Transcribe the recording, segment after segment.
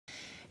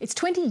It's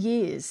 20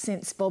 years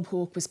since Bob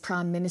Hawke was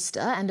Prime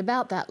Minister, and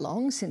about that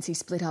long since he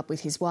split up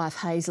with his wife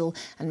Hazel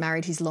and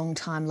married his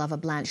longtime lover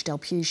Blanche Del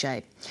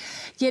Puget.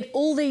 Yet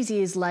all these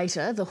years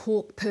later, the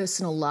Hawke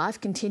personal life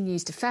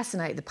continues to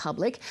fascinate the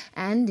public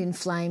and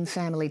inflame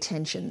family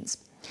tensions.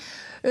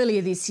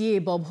 Earlier this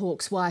year, Bob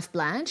Hawke's wife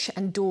Blanche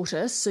and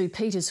daughter Sue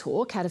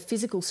Pieters-Hawke had a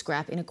physical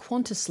scrap in a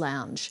Qantas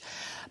lounge.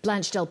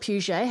 Blanche Del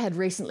Puget had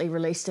recently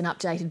released an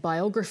updated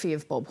biography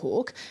of Bob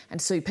Hawke,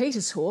 and Sue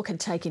Pieters-Hawke had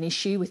taken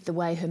issue with the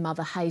way her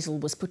mother Hazel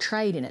was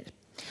portrayed in it.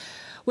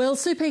 Well,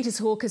 Sue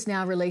Pieters-Hawke has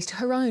now released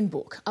her own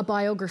book, a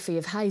biography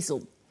of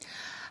Hazel.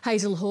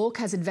 Hazel Hawke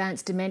has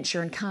advanced dementia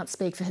and can't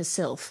speak for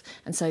herself,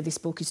 and so this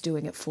book is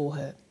doing it for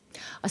her.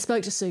 I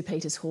spoke to Sue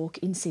Pieters-Hawke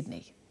in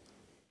Sydney.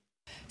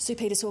 Sue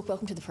Pieters-Hawke,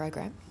 welcome to the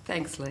program.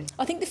 Thanks, Leigh.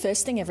 I think the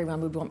first thing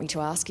everyone would want me to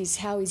ask is,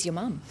 how is your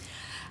mum?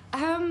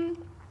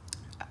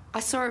 I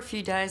saw her a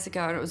few days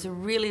ago and it was a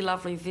really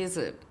lovely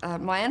visit.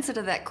 My answer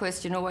to that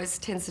question always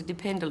tends to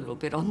depend a little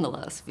bit on the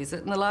last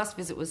visit, and the last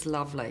visit was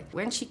lovely.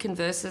 When she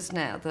converses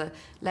now, the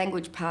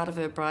language part of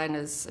her brain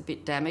is a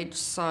bit damaged,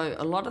 so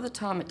a lot of the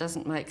time it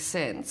doesn't make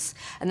sense,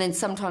 and then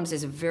sometimes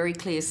there's a very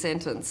clear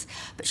sentence,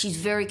 but she's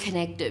very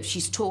connective.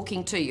 She's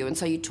talking to you, and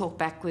so you talk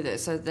back with her,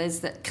 so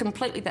there's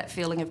that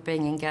feeling of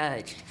being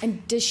engaged.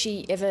 And does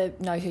she ever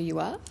know who you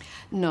are?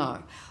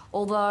 No.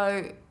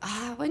 Although,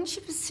 when she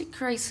was sick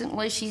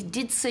recently, she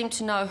did seem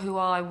to know who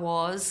I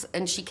was,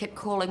 and she kept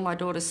calling my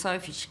daughter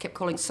Sophie. She kept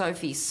calling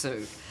Sophie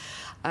Sue.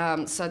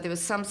 So there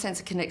was some sense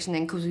of connection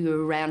then because we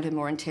were around her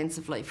more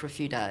intensively for a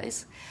few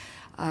days.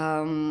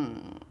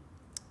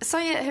 So,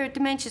 yeah, her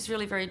dementia's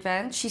really very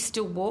advanced. She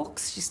still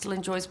walks. She still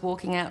enjoys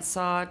walking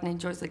outside and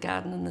enjoys the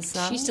garden and the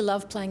sun. She used to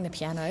love playing the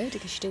piano.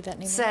 Does she do that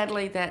anymore?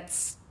 Sadly,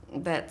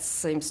 that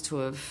seems to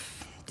have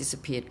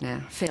disappeared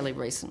now, fairly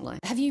recently.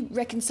 Have you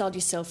reconciled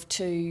yourself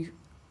to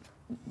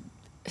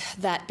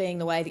that being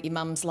the way that your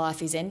mum's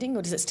life is ending,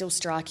 or does it still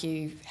strike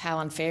you how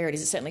unfair it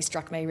is? It certainly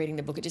struck me reading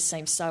the book. It just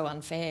seems so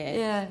unfair.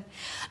 Yeah.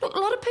 Look, a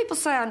lot of people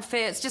say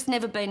unfair. It's just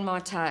never been my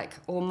take,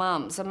 or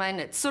mum's. I mean,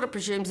 it sort of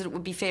presumes that it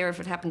would be fair if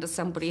it happened to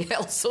somebody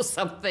else or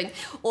something,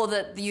 or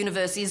that the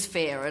universe is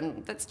fair,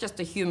 and that's just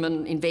a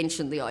human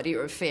invention, the idea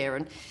of fair.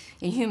 And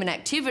in human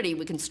activity,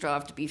 we can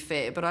strive to be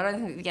fair, but I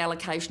don't think the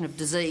allocation of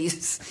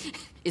disease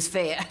is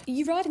fair.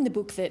 You write in the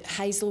book that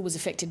Hazel was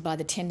affected by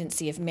the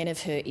tendency of men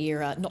of her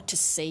era not to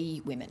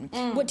see women.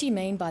 What do you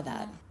mean by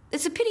that?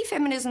 It's a pity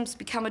feminism's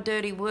become a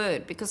dirty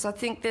word, because I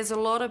think there's a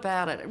lot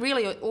about it.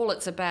 Really, all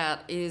it's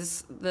about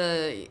is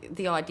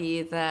the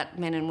idea that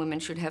men and women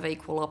should have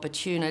equal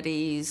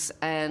opportunities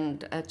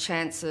and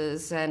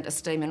chances and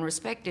esteem and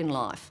respect in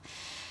life.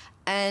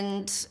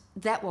 And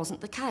that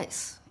wasn't the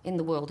case in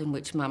the world in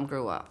which Mum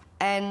grew up.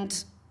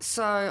 And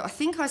so I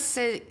think I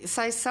say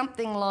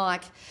something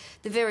like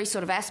the very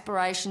sort of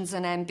aspirations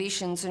and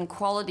ambitions and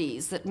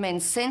qualities that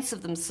men's sense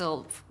of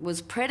themselves was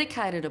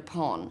predicated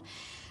upon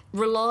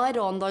relied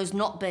on those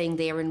not being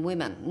there in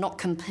women, not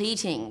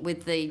competing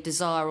with the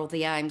desire or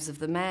the aims of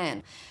the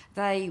man.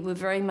 They were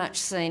very much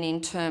seen in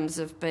terms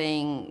of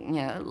being,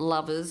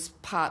 lovers,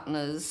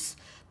 partners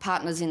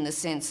in the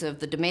sense of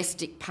the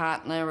domestic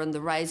partner and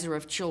the raiser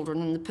of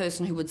children and the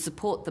person who would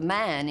support the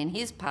man in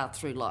his path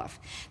through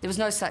life. There was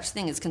no such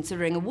thing as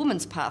considering a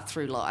woman's path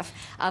through life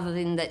other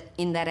than that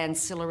in that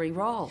ancillary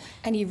role.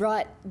 And you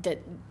write that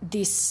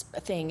this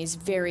thing is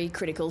very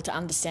critical to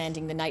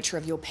understanding the nature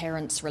of your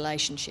parents'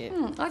 relationship.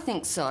 I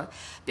think so,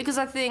 because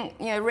I think,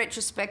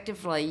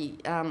 retrospectively,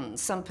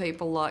 some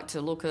people like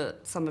to look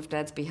at some of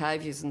Dad's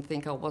behaviours and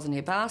think, oh, wasn't he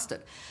a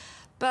bastard?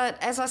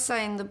 But as I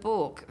say in the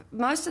book,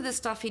 most of the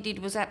stuff he did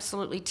was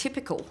absolutely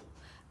typical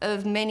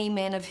of many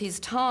men of his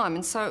time,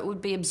 and so it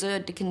would be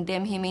absurd to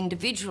condemn him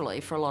individually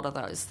for a lot of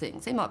those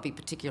things. There might be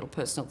particular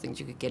personal things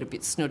you could get a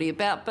bit snooty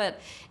about, but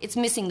it's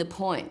missing the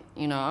point,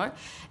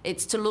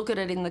 It's to look at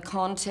it in the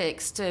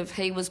context of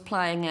he was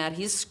playing out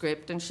his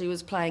script and she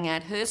was playing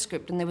out her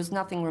script, and there was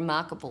nothing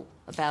remarkable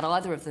about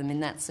either of them in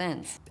that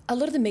sense. A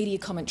lot of the media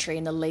commentary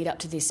in the lead up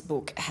to this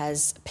book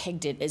has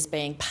pegged it as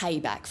being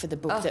payback for the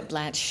book that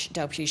Blanche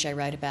Del Puget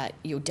wrote about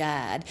your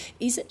dad.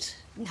 Is it?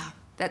 No.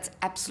 That's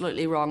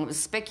absolutely wrong. It was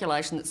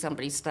speculation that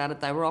somebody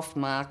started. They were off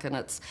mark, and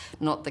it's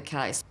not the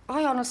case.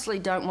 I honestly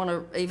don't want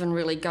to even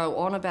really go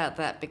on about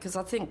that, because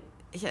I think,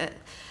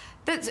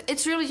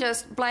 it's really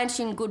just Blanche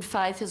in good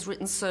faith has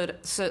written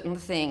certain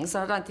things.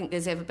 I don't think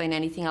there's ever been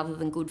anything other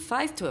than good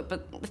faith to it,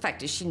 but the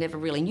fact is she never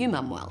really knew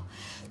Mum well.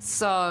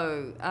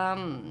 So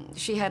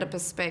she had a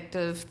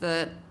perspective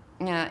that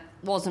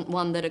wasn't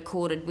one that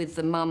accorded with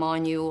the Mum I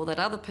knew or that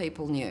other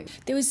people knew.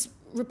 There was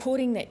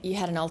reporting that you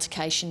had an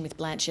altercation with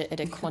Blanche at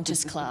a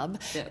Qantas club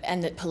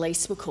and that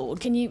police were called.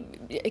 Can you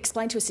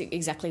explain to us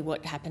exactly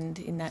what happened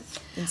in that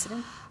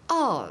incident?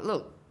 Oh,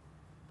 look,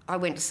 I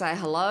went to say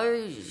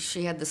hello.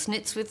 She had the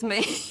snits with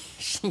me.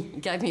 She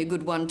gave me a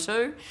good one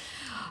too.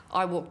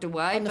 I walked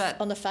away.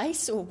 On the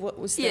face, or what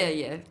was the...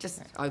 Yeah,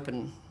 just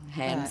open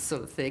hands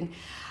sort of thing.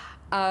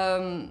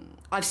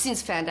 I've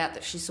since found out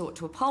that she sought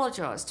to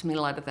apologise to me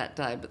later that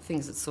day, but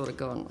things had sort of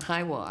gone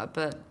haywire.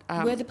 But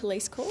were the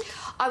police called?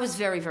 I was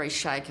very, very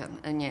shaken,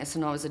 and yes,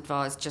 and I was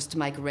advised just to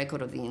make a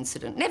record of the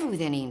incident, never with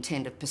any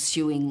intent of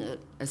pursuing it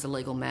as a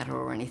legal matter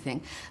or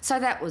anything. So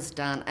that was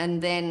done, and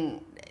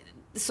then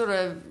the sort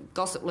of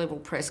gossip level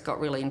press got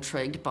really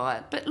intrigued by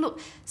it. But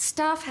look,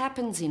 stuff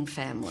happens in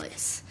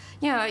families.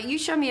 You know, you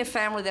show me a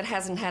family that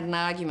hasn't had an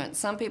argument.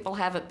 Some people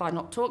have it by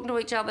not talking to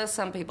each other.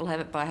 Some people have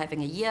it by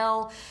having a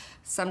yell.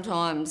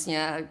 Sometimes,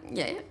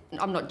 I'm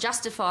not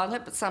justifying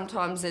it, but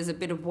sometimes there's a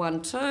bit of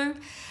one too.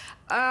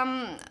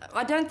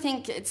 I don't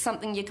think it's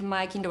something you can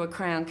make into a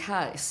Crown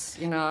case,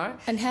 you know.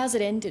 And how's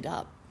it ended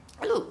up?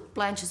 Look,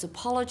 Blanche has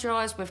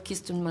apologised, we've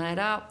kissed and made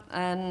up,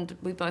 and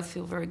we both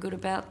feel very good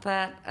about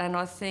that. And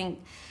I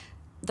think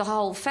the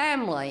whole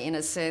family, in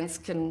a sense,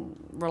 can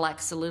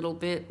relax a little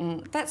bit,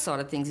 and that side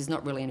of things is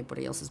not really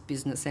anybody else's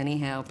business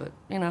anyhow, but,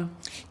 you know.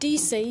 Do you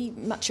see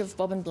much of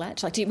Bob and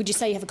Blanche? Like, would you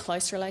say you have a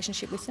close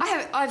relationship with them?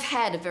 I've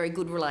had a very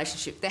good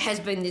relationship. There has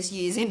been this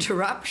year's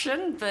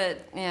interruption,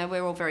 but, you know,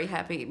 we're all very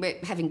happy. We're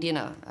having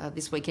dinner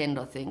this weekend,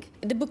 I think.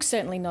 The book's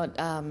certainly not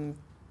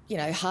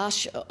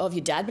harsh of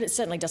your dad, but it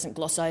certainly doesn't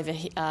gloss over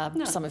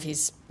some of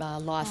his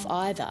life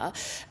either.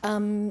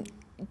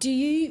 Do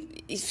you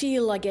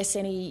feel, I guess,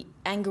 any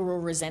anger or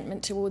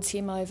resentment towards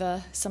him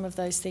over some of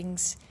those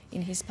things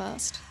in his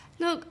past?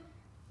 Look,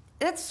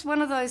 that's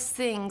one of those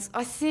things.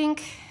 I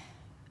think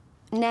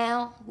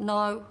now,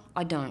 no,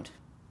 I don't.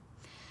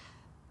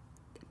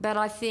 But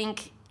I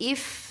think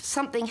if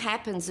something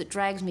happens that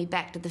drags me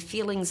back to the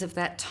feelings of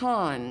that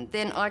time,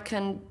 then I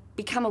can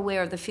become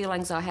aware of the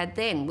feelings I had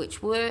then,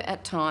 which were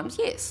at times,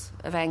 yes,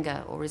 of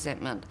anger or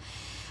resentment.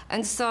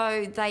 And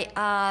so they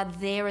are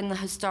there in the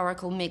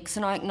historical mix,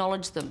 and I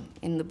acknowledge them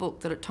in the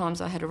book, that at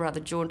times I had a rather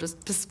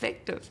jaundiced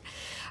perspective.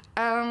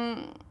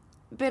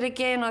 But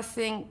again, I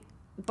think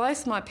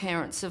both my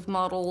parents have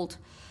modelled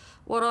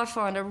what I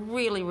find a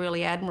really,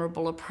 really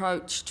admirable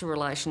approach to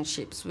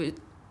relationships,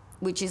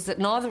 which is that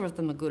neither of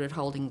them are good at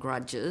holding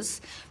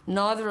grudges.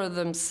 Neither of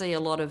them see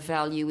a lot of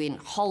value in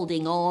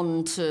holding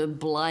on to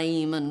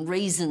blame and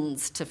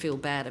reasons to feel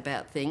bad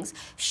about things.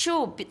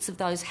 Sure, bits of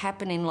those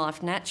happen in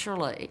life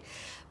naturally,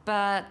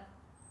 but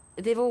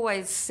they've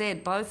always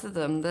said, both of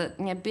them,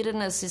 that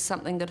bitterness is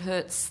something that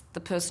hurts the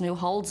person who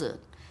holds it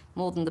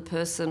more than the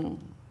person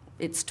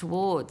it's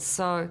towards.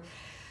 So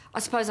I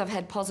suppose I've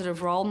had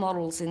positive role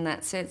models in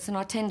that sense, and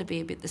I tend to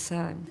be a bit the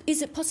same.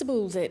 Is it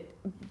possible that,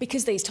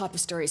 because these type of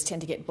stories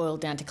tend to get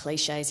boiled down to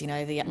cliches,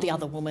 the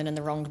other woman and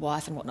the wronged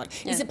wife and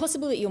whatnot, is it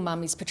possible that your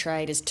mum is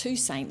portrayed as too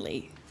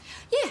saintly?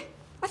 Yeah,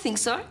 I think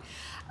so.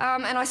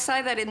 And I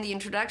say that in the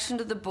introduction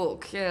to the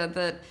book,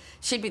 that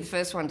she'd be the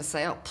first one to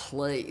say, oh,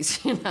 please,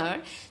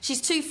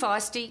 She's too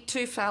feisty,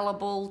 too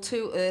fallible,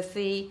 too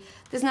earthy.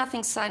 There's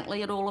nothing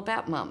saintly at all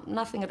about Mum,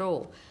 nothing at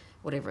all,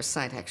 whatever a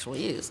saint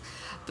actually is.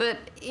 But,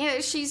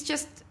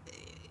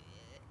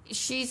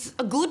 she's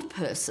a good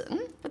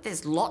person, but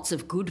there's lots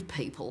of good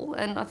people,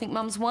 and I think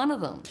Mum's one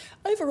of them.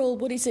 Overall,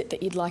 what is it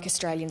that you'd like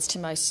Australians to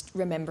most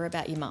remember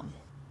about your mum?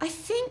 I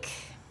think,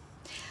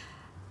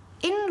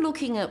 in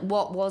looking at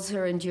what was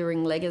her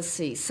enduring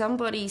legacy,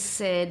 somebody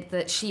said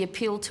that she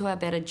appealed to our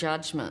better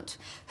judgment,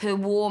 her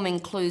warm,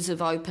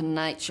 inclusive, open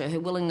nature, her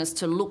willingness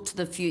to look to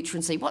the future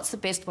and see what's the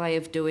best way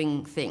of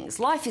doing things.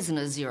 Life isn't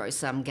a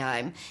zero-sum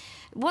game.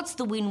 What's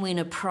the win-win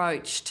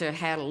approach to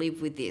how to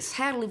live with this,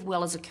 how to live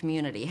well as a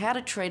community, how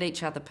to treat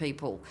each other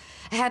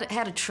how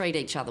to treat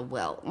each other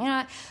well.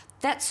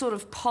 That sort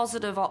of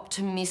positive,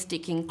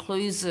 optimistic,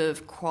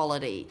 inclusive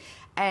quality,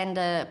 and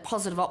a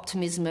positive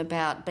optimism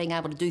about being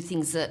able to do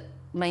things that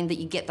mean that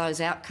you get those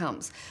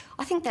outcomes.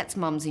 I think that's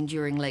Mum's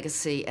enduring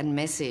legacy and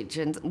message,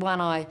 and one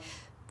I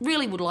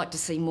really would like to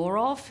see more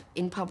of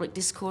in public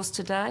discourse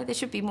today. There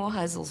should be more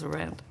Hazels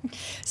around.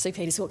 Sue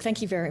Pieters-Hawke,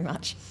 thank you very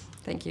much.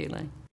 Thank you, Leigh.